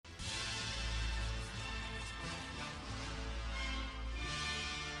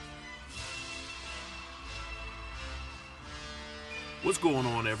What's going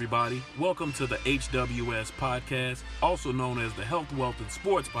on, everybody? Welcome to the HWS podcast, also known as the Health, Wealth, and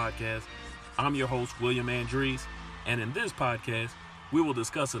Sports podcast. I'm your host, William Andrees, and in this podcast, we will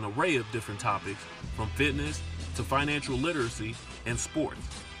discuss an array of different topics, from fitness to financial literacy and sports.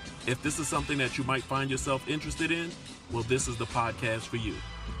 If this is something that you might find yourself interested in, well, this is the podcast for you.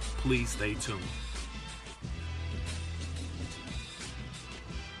 Please stay tuned.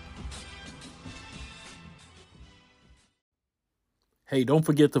 Hey, don't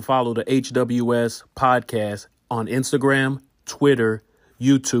forget to follow the HWS podcast on Instagram, Twitter,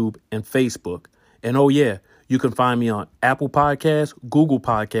 YouTube, and Facebook. And oh yeah, you can find me on Apple Podcasts, Google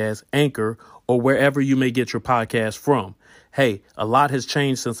Podcasts, Anchor, or wherever you may get your podcast from. Hey, a lot has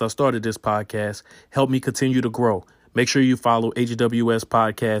changed since I started this podcast. Help me continue to grow. Make sure you follow HWS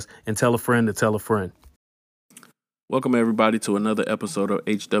podcast and tell a friend to tell a friend. Welcome, everybody, to another episode of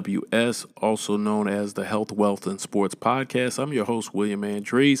HWS, also known as the Health, Wealth, and Sports podcast. I'm your host, William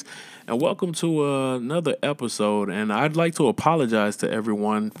Andrees, and welcome to another episode. And I'd like to apologize to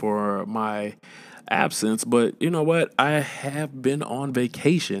everyone for my absence, but you know what? I have been on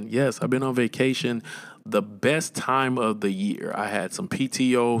vacation. Yes, I've been on vacation, the best time of the year. I had some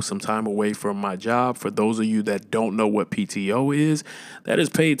PTO, some time away from my job. For those of you that don't know what PTO is, that is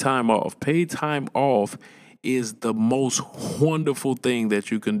paid time off. Paid time off is the most wonderful thing that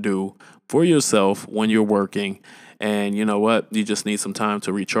you can do for yourself when you're working. And you know what? You just need some time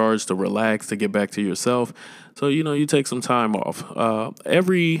to recharge, to relax, to get back to yourself. So, you take some time off.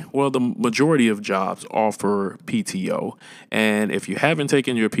 The majority of jobs offer PTO. And if you haven't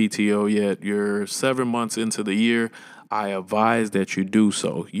taken your PTO yet, you're 7 months into the year, I advise that you do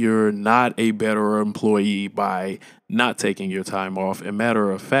so. You're not a better employee by not taking your time off. And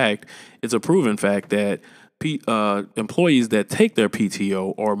matter of fact, it's a proven fact that employees that take their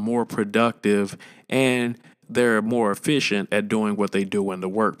PTO are more productive and they're more efficient at doing what they do in the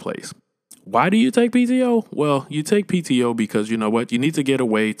workplace. Why do you take PTO? Well, you take PTO because you know what? You need to get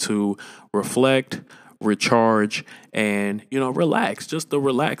away to reflect, recharge, and, relax. Just the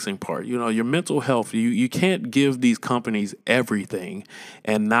relaxing part. Your mental health, you can't give these companies everything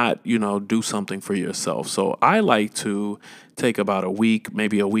and not, do something for yourself. So I like to take about a week,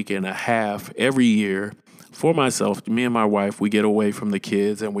 maybe a week and a half every year for myself. Me and my wife, we get away from the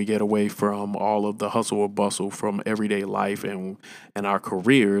kids and we get away from all of the hustle or bustle from everyday life and our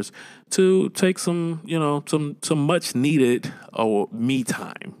careers to take some much needed me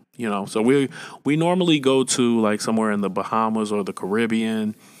time. So we normally go to like somewhere in the Bahamas or the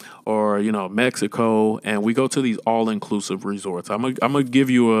Caribbean or, Mexico, and we go to these all-inclusive resorts. I'm gonna give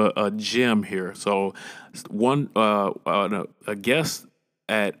you a gem here. So a guest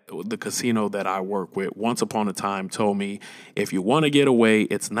at the casino that I work with once upon a time told me, if you want to get away,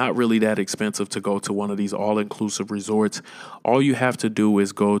 it's not really that expensive to go to one of these all-inclusive resorts. All you have to do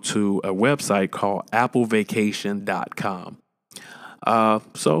is go to a website called applevacation.com.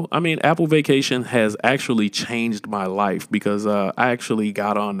 Apple Vacation has actually changed my life because I actually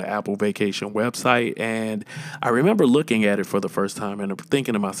got on the Apple Vacation website and I remember looking at it for the first time and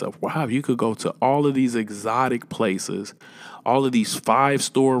thinking to myself, wow, you could go to all of these exotic places, all of these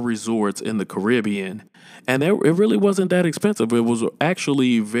 5-star resorts in the Caribbean, and it really wasn't that expensive. It was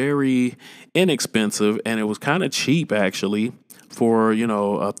actually very inexpensive and it was kind of cheap actually for,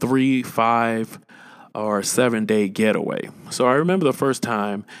 a 3, 5, or 7-day getaway. So I remember the first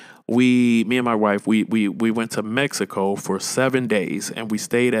time me and my wife, we went to Mexico for 7 days and we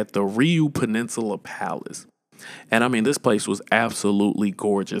stayed at the Rio Peninsula Palace. And this place was absolutely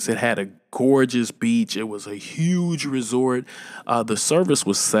gorgeous. It had a gorgeous beach. It was a huge resort. The service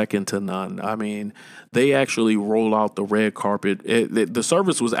was second to none. They actually roll out the red carpet. The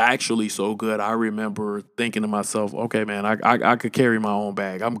service was actually so good. I remember thinking to myself, okay, man, I could carry my own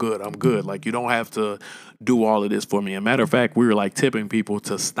bag. I'm good. Like, you don't have to do all of this for me. As a matter of fact, we were like tipping people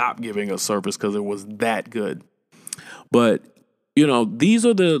to stop giving us service because it was that good. But these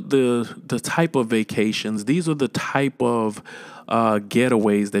are the type of vacations. These are the type of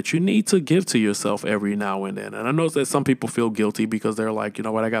getaways that you need to give to yourself every now and then. And I know that some people feel guilty because they're like, you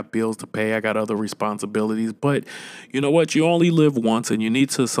know what, I got bills to pay, I got other responsibilities. But you know what, you only live once and you need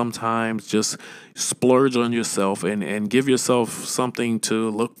to sometimes just splurge on yourself and give yourself something to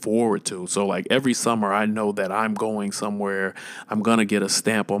look forward to. So like every summer, I know that I'm going somewhere. I'm going to get a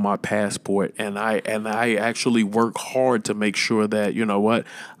stamp on my passport. And I actually work hard to make sure that, you know what,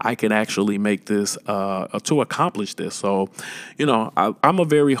 I can actually make this to accomplish this. So, I'm a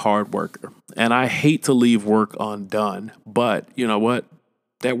very hard worker and I hate to leave work undone. But you know what?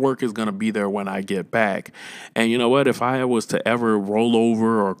 that work is going to be there when I get back. And you know what? If I was to ever roll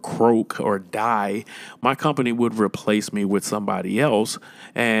over or croak or die, my company would replace me with somebody else.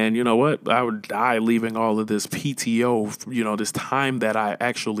 And you know what? I would die leaving all of this PTO, this time that I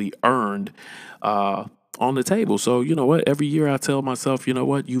actually earned. On the table. So, you know what? Every year I tell myself, you know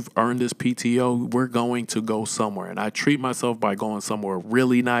what? You've earned this PTO. We're going to go somewhere. And I treat myself by going somewhere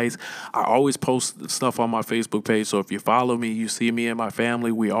really nice. I always post stuff on my Facebook page. So if you follow me, you see me and my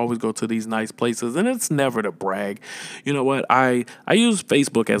family, we always go to these nice places. And it's never to brag. You know what? I use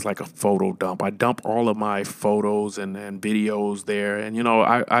Facebook as like a photo dump. I dump all of my photos and videos there. And,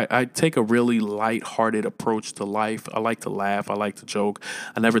 I take a really light-hearted approach to life. I like to laugh. I like to joke.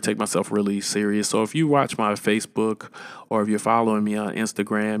 I never take myself really serious. So if you watch my Facebook or if you're following me on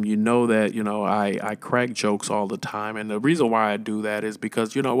Instagram, you know that, I crack jokes all the time. And the reason why I do that is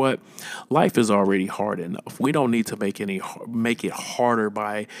because, you know what? Life is already hard enough. We don't need to make it harder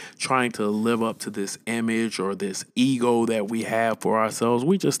by trying to live up to this image or this ego that we have for ourselves.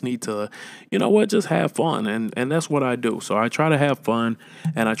 We just need to, just have fun. And that's what I do. So I try to have fun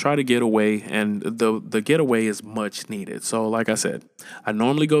and I try to get away, and the getaway is much needed. So like I said, I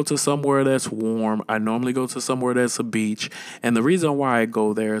normally go to somewhere that's warm. I normally go to somewhere that's a beach. And the reason why I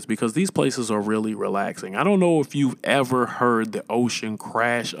go there is because these places are really relaxing. I don't know if you've ever heard the ocean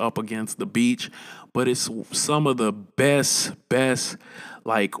crash up against the beach, but it's some of the best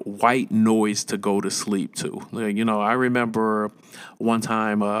like white noise to go to sleep to. I remember one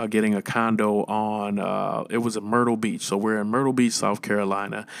time getting a condo on, it was in Myrtle Beach. So we're in Myrtle Beach, South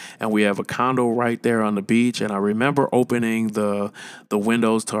Carolina, and we have a condo right there on the beach. And I remember opening the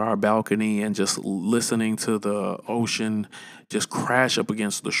windows to our balcony and just listening to the ocean just crash up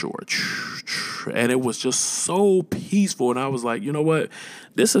against the shore. And it was just so peaceful. And I was like, you know what?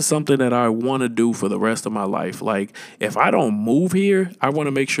 This is something that I want to do for the rest of my life. Like, if I don't move here, I want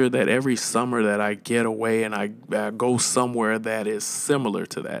to make sure that every summer that I get away and I go somewhere that is similar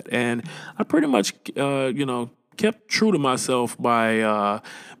to that. And I pretty much, kept true to myself by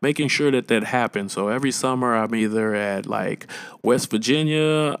making sure that happened. So every summer I'm either at like West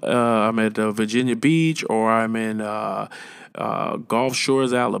Virginia, I'm at Virginia Beach, or I'm in Gulf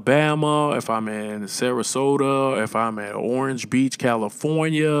Shores, Alabama, if I'm in Sarasota, if I'm at Orange Beach,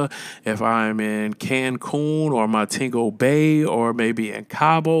 California, if I'm in Cancun or Montego Bay, or maybe in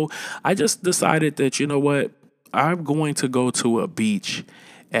Cabo. I just decided that, you know what, I'm going to go to a beach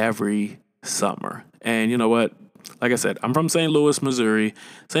every summer. And you know what? Like I said, I'm from St. Louis, Missouri.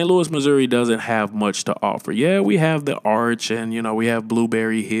 St. Louis, Missouri doesn't have much to offer. Yeah, we have the Arch, and, we have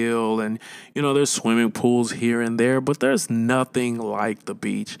Blueberry Hill, and, there's swimming pools here and there, but there's nothing like the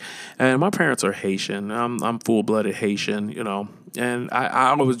beach. And my parents are Haitian. I'm full-blooded Haitian, and I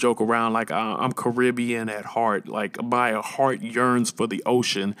always joke around like I'm Caribbean at heart. Like, my heart yearns for the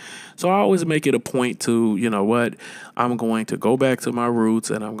ocean. So I always make it a point to, I'm going to go back to my roots,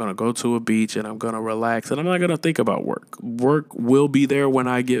 and I'm going to go to a beach, and I'm going to relax, and I'm not going to think about work. Work will be there when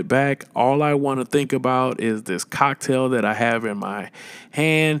I get back. All I want to think about is this cocktail that I have in my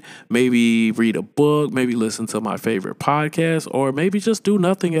hand, maybe read a book, maybe listen to my favorite podcast, or maybe just do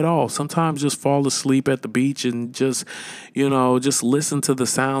nothing at all. Sometimes just fall asleep at the beach and just listen to the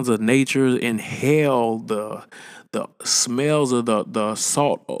sounds of nature, inhale the smells of the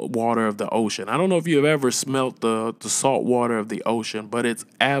salt water of the ocean. I don't know if you've ever smelt the salt water of the ocean, but it's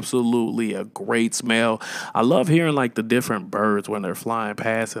absolutely a great smell. I love hearing like the different birds when they're flying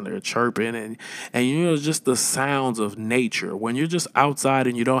past and they're chirping, and just the sounds of nature. When you're just outside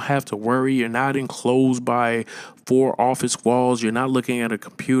and you don't have to worry, you're not enclosed by 4 office walls, you're not looking at a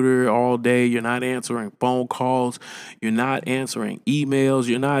computer all day, you're not answering phone calls, you're not answering emails,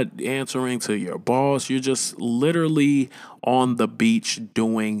 you're not answering to your boss, you're just literally on the beach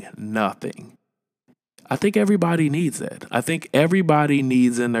doing nothing. I think everybody needs that. I think everybody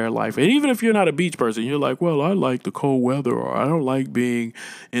needs in their life. And even if you're not a beach person, you're like, well, I like the cold weather, or I don't like being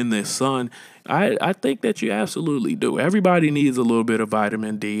in the sun. I think that you absolutely do. Everybody needs a little bit of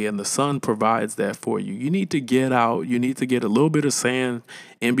vitamin D, and the sun provides that for you. You need to get out. You need to get a little bit of sand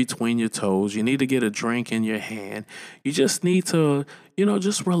in between your toes. You need to get a drink in your hand. You just need to,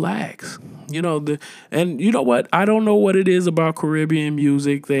 just relax. And you know what? I don't know what it is about Caribbean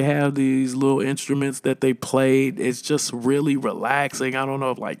music. They have these little instruments that they play. It's just really relaxing. I don't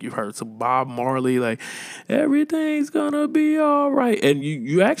know if like you've heard some Bob Marley, like everything's gonna be all right. And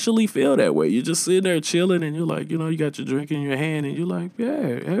you actually feel that way. You're just sitting there chilling, and you're like, you got your drink in your hand, and you're like,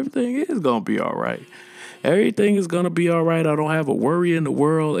 yeah, everything is gonna be all right. Everything is going to be all right. I don't have a worry in the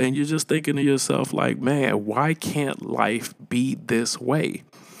world. And you're just thinking to yourself like, man, why can't life be this way?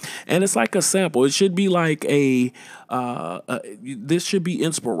 And it's like a sample. It should be like this should be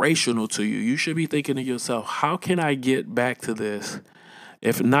inspirational to you. You should be thinking to yourself, how can I get back to this?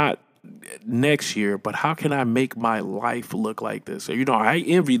 If not next year, but how can I make my life look like this? So, I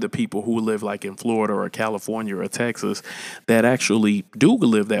envy the people who live like in Florida or California or Texas that actually do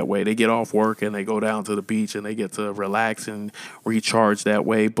live that way. They get off work and they go down to the beach and they get to relax and recharge that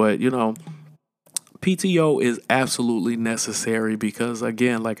way. But, PTO is absolutely necessary because,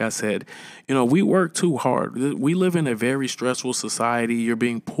 again, like I said, we work too hard. We live in a very stressful society. You're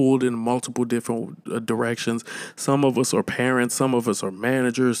being pulled in multiple different directions. Some of us are parents, some of us are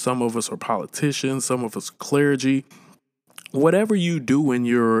managers, some of us are politicians, some of us clergy. Whatever you do in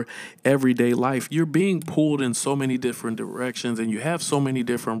your everyday life, you're being pulled in so many different directions and you have so many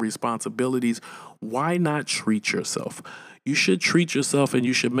different responsibilities. Why not treat yourself? You should treat yourself and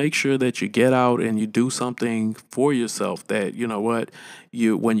you should make sure that you get out and you do something for yourself that,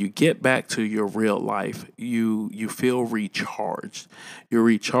 when you get back to your real life, you feel recharged. You're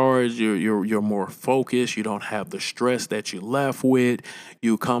recharged, you're more focused, you don't have the stress that you left with.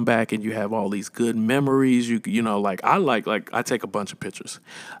 You come back and you have all these good memories. I take a bunch of pictures.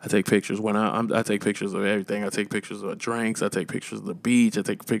 I take pictures when I take pictures of everything. I take pictures of drinks, I take pictures of the beach, I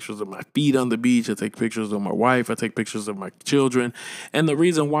take pictures of my feet on the beach, I take pictures of my wife, I take pictures of my children. And the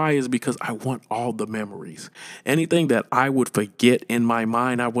reason why is because I want all the memories. Anything that I would forget in my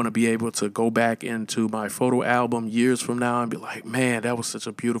mind, I want to be able to go back into my photo album years from now and be like, man, that was such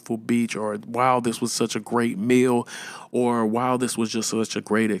a beautiful beach, or wow, this was such a great meal, or wow, this was just such a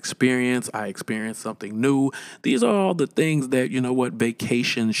great experience. I experienced something new. These are all the things that,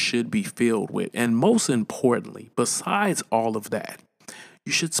 vacation should be filled with. And most importantly, besides all of that,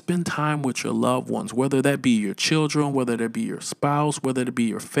 you should spend time with your loved ones, whether that be your children, whether that be your spouse, whether it be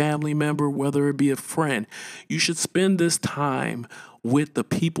your family member, whether it be a friend. You should spend this time with the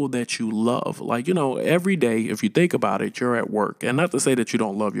people that you love. Like, every day, if you think about it, you're at work. And not to say that you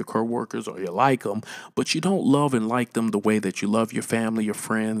don't love your coworkers or you like them, but you don't love and like them the way that you love your family, your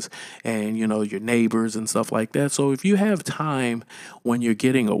friends, and, your neighbors and stuff like that. So if you have time when you're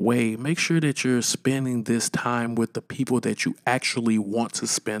getting away, make sure that you're spending this time with the people that you actually want to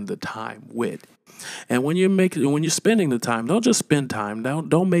spend the time with. And when you're spending the time, don't just spend time.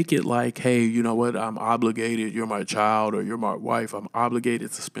 Don't make it like, hey, you know what? I'm obligated. You're my child or you're my wife. I'm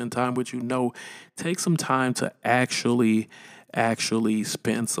obligated to spend time with you. No, take some time to actually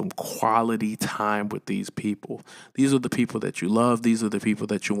spend some quality time with these people. These are the people that you love. These are the people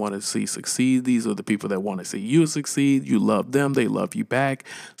that you want to see succeed. These are the people that want to see you succeed. You love them. They love you back.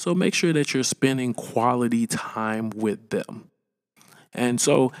 So make sure that you're spending quality time with them. And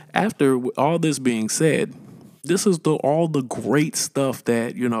so after all this being said, this is all the great stuff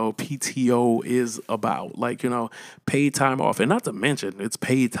that, PTO is about, like, paid time off. And not to mention, it's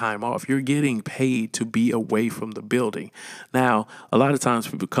paid time off. You're getting paid to be away from the building. Now, a lot of times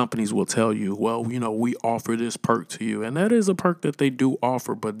companies will tell you, well, we offer this perk to you. And that is a perk that they do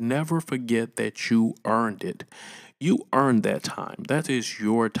offer, but never forget that you earned it. You earned that time. That is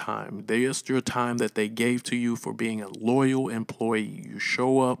your time. That's your time that they gave to you for being a loyal employee. You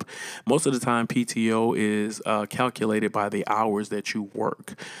show up. Most of the time, PTO is calculated by the hours that you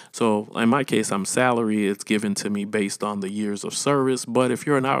work. So in my case, I'm salary. It's given to me based on the years of service. But if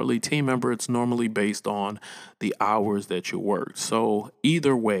you're an hourly team member, it's normally based on the hours that you work. So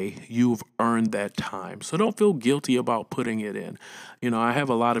either way, you've earned that time. So don't feel guilty about putting it in. I have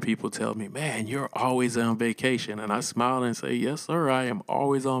a lot of people tell me, man, you're always on vacation. And I smile and say, yes, sir, I am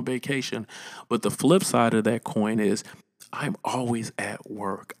always on vacation. But the flip side of that coin is I'm always at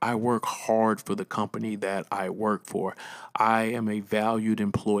work. I work hard for the company that I work for. I am a valued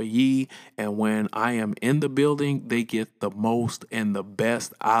employee. And when I am in the building, they get the most and the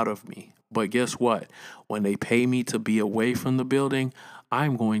best out of me. But guess what? When they pay me to be away from the building,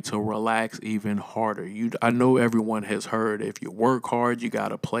 I'm going to relax even harder. I know everyone has heard if you work hard, you got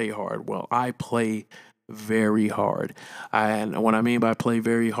to play hard. Well, I play very hard. And what I mean by play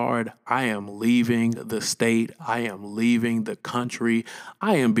very hard, I am leaving the state. I am leaving the country.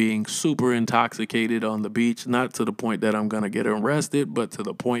 I am being super intoxicated on the beach, not to the point that I'm going to get arrested, but to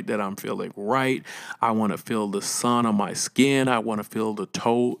the point that I'm feeling right. I want to feel the sun on my skin. I want to feel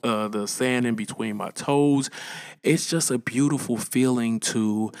the sand in between my toes. It's just a beautiful feeling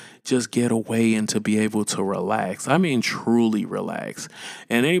to just get away and to be able to relax. I mean, truly relax.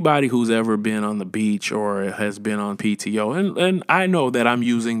 And anybody who's ever been on the beach or has been on PTO, and I know that I'm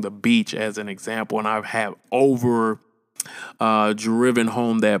using the beach as an example, and I've had over driven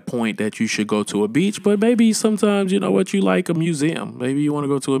home that point that you should go to a beach, but maybe sometimes, you know what, you like a museum. Maybe you want to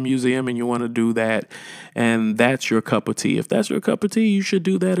go to a museum and you want to do that, and that's your cup of tea. If that's your cup of tea, you should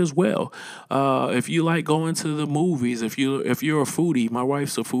do that as well. If you like going to the movies, if you're a foodie, my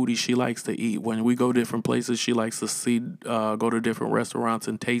wife's a foodie. She likes to eat. When we go different places, she likes to go to different restaurants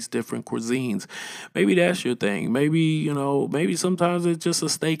and taste different cuisines. Maybe that's your thing. Maybe sometimes it's just a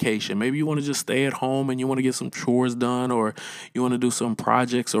staycation. Maybe you want to just stay at home and you want to get some chores done, or you want to do some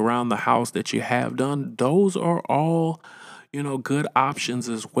projects around the house that you have done. Those are all, good options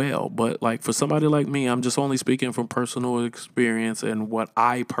as well. But like for somebody like me, I'm just only speaking from personal experience and what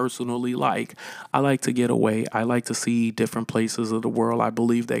I personally like. I like to get away. I like to see different places of the world. I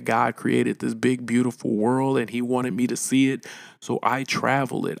believe that God created this big, beautiful world and He wanted me to see it. So I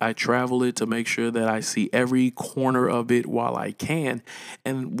travel it. I travel it to make sure that I see every corner of it while I can.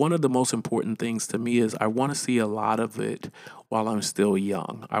 And one of the most important things to me is I want to see a lot of it while I'm still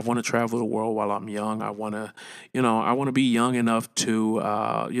young. I want to travel the world while I'm young. I want to be young enough to,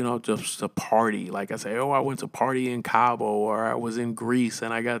 just to party. Like I say, oh, I went to party in Cabo, or I was in Greece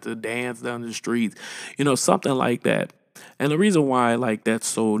and I got to dance down the streets, something like that. And the reason why like that's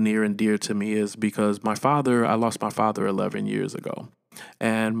so near and dear to me is because I lost my father 11 years ago.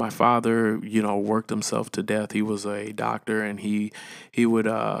 And my father, worked himself to death. He was a doctor, and he would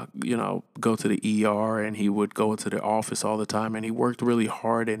go to the ER, and he would go to the office all the time, and he worked really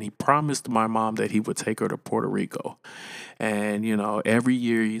hard, and he promised my mom that he would take her to Puerto Rico. And every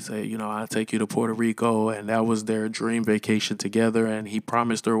year he said, I'll take you to Puerto Rico, and that was their dream vacation together, and he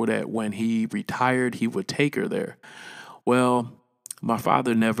promised her that when he retired he would take her there. Well, my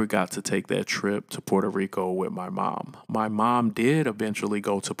father never got to take that trip to Puerto Rico with my mom. My mom did eventually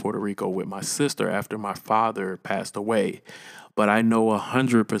go to Puerto Rico with my sister after my father passed away. But I know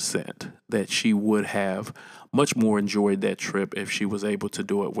 100% that she would have much more enjoyed that trip if she was able to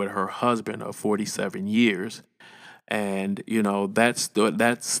do it with her husband of 47 years. And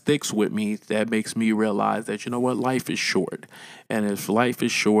that sticks with me. That makes me realize that what, life is short, and if life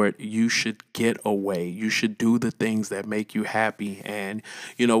is short, you should get away. You should do the things that make you happy. And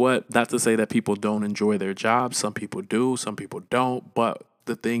you know what? Not to say that people don't enjoy their jobs. Some people do. Some people don't. But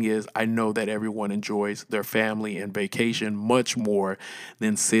the thing is, I know that everyone enjoys their family and vacation much more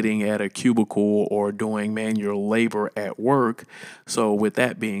than sitting at a cubicle or doing manual labor at work. So, with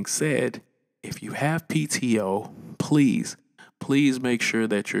that being said, if you have PTO, please make sure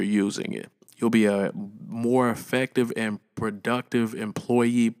that you're using it. You'll be a more effective and productive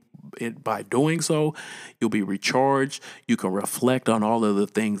employee by doing so. You'll be recharged. You can reflect on all of the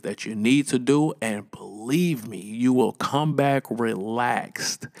things that you need to do. And believe me, you will come back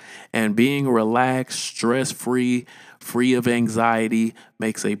relaxed. And being relaxed, stress free, free of anxiety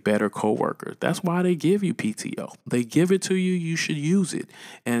makes a better coworker. That's why they give you PTO. They give it to you. You should use it.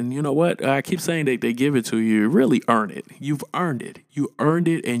 And you know what? I keep saying that they give it to you. You really earn it. You've earned it. You earned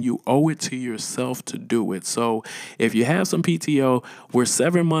it, and you owe it to yourself to do it. So if you have some PTO, we're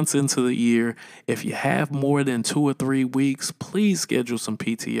 7 months into the year. If you have more than 2 or 3 weeks, please schedule some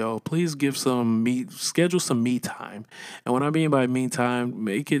PTO. Please schedule some me time. And what I mean by me time,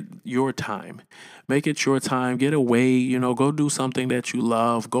 make it your time. Make it your time. Get away, go do something that you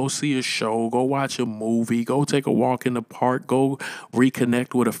love. Go see a show. Go watch a movie. Go take a walk in the park. Go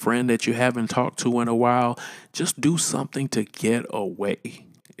reconnect with a friend that you haven't talked to in a while. Just do something to get away.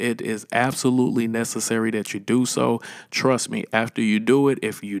 It is absolutely necessary that you do so. Trust me, after you do it,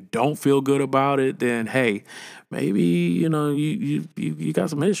 if you don't feel good about it, then hey, maybe you got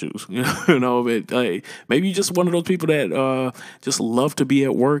some issues. But hey, maybe you're just one of those people that just love to be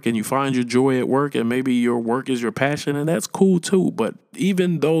at work, and you find your joy at work, and maybe your work is your passion, and that's cool too. But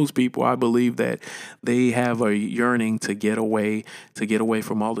even those people, I believe that they have a yearning to get away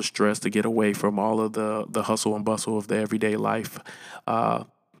from all the stress, to get away from all of the hustle and bustle of the everyday life.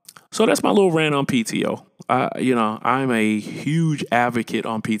 So that's my little rant on PTO. I'm a huge advocate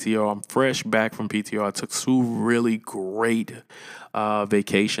on PTO. I'm fresh back from PTO. I took 2 really great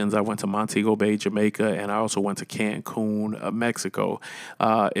vacations. I went to Montego Bay, Jamaica, and I also went to Cancun, Mexico.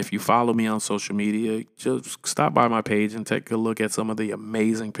 If you follow me on social media, just stop by my page and take a look at some of the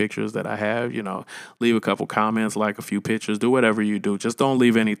amazing pictures that I have. Leave a couple comments, like a few pictures, do whatever you do. Just don't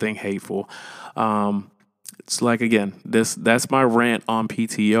leave anything hateful. It's like, again, that's my rant on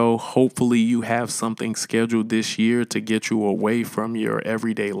PTO. Hopefully you have something scheduled this year to get you away from your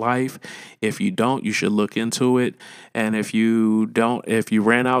everyday life. If you don't, you should look into it. And if you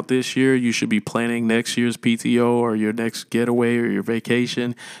ran out this year, you should be planning next year's PTO or your next getaway or your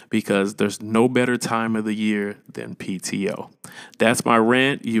vacation, because there's no better time of the year than PTO. That's my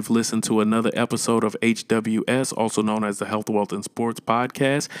rant. You've listened to another episode of HWS, also known as the Health, Wealth, and Sports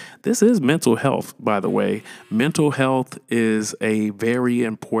Podcast. This is mental health, by the way. Mental health is a very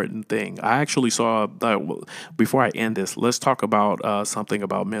important thing. I actually saw, before I end this, let's talk about something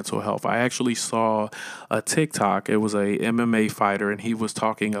about mental health. I actually saw a TikTok. It was a MMA fighter, and he was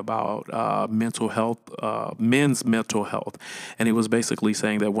talking about mental health, men's mental health. And he was basically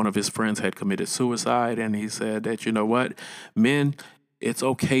saying that one of his friends had committed suicide. And he said that, you know what, men, it's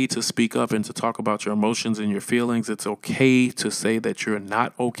okay to speak up and to talk about your emotions and your feelings. It's okay to say that you're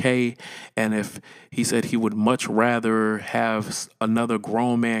not okay. And if he said he would much rather have another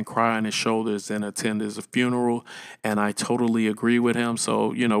grown man cry on his shoulders than attend his funeral. And I totally agree with him.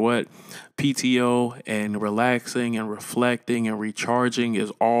 So, you know what? PTO and relaxing and reflecting and recharging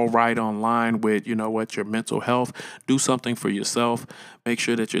is all right on line with, you know what, your mental health. Do something for yourself. Make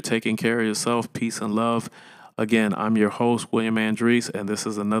sure that you're taking care of yourself. Peace and love. Again, I'm your host, William Andrees, and this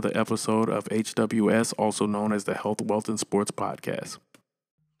is another episode of HWS, also known as the Health, Wealth, and Sports Podcast.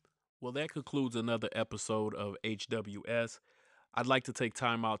 Well, that concludes another episode of HWS. I'd like to take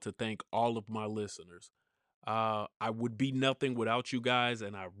time out to thank all of my listeners. I would be nothing without you guys,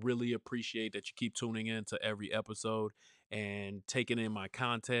 and I really appreciate that you keep tuning in to every episode and taking in my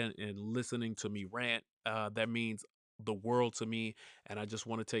content and listening to me rant. That means the world to me, and I just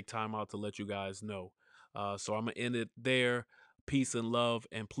want to take time out to let you guys know. So I'm going to end it there. Peace and love,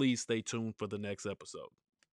 and please stay tuned for the next episode.